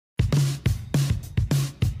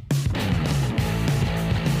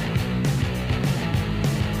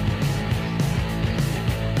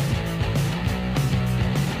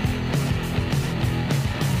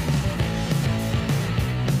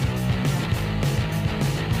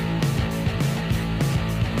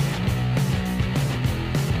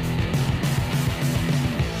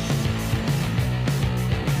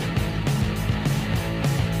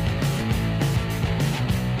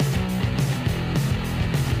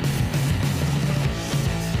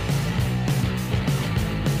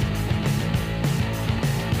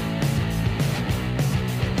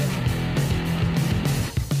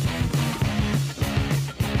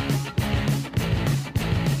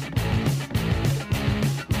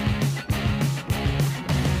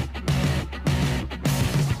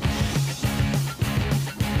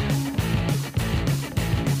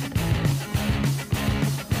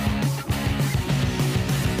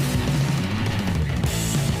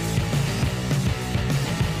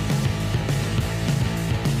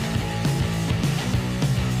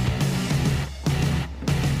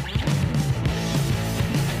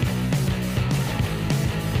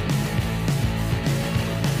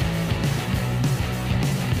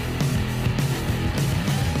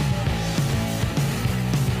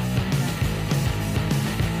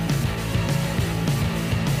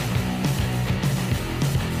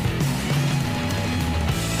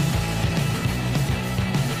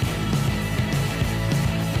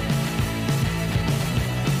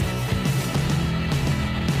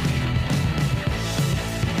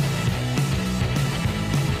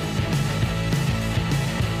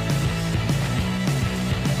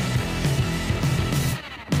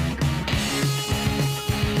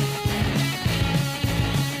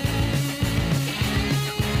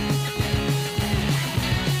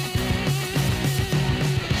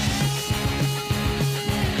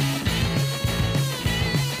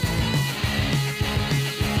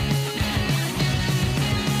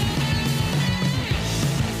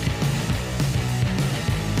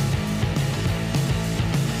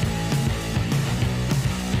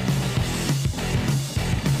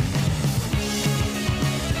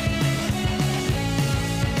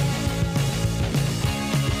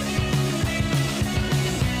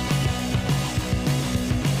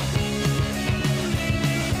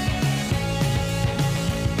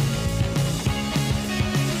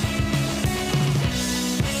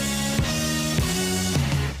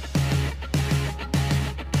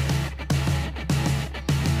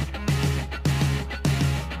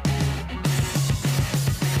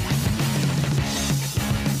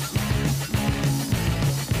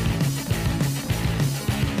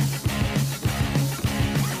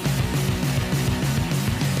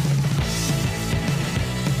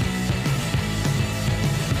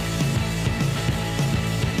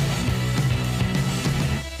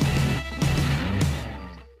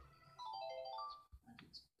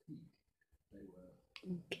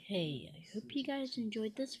Hey, I hope you guys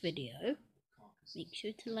enjoyed this video. Make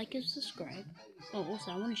sure to like and subscribe. Oh,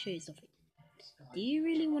 also, I want to show you something. Do you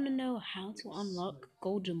really want to know how to unlock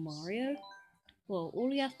Golden Mario? Well,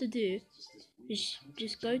 all you have to do is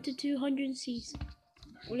just go to 200cc.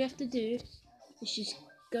 All you have to do is just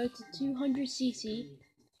go to 200cc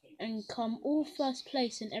and come all first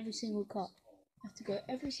place in every single cup. You have to go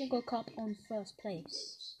every single cup on first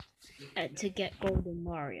place to get Golden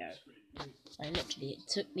Mario. Like literally, it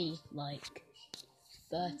took me like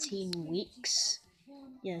 13 weeks.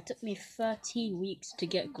 Yeah, it took me 13 weeks to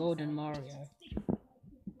get Golden Mario.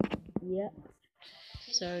 Yep.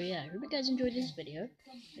 So yeah, I hope you guys enjoyed this video.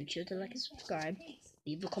 Make sure to like and subscribe.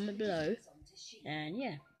 Leave a comment below. And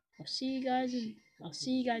yeah, I'll see you guys in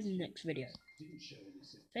the next video.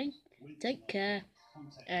 Take care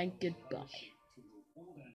and goodbye.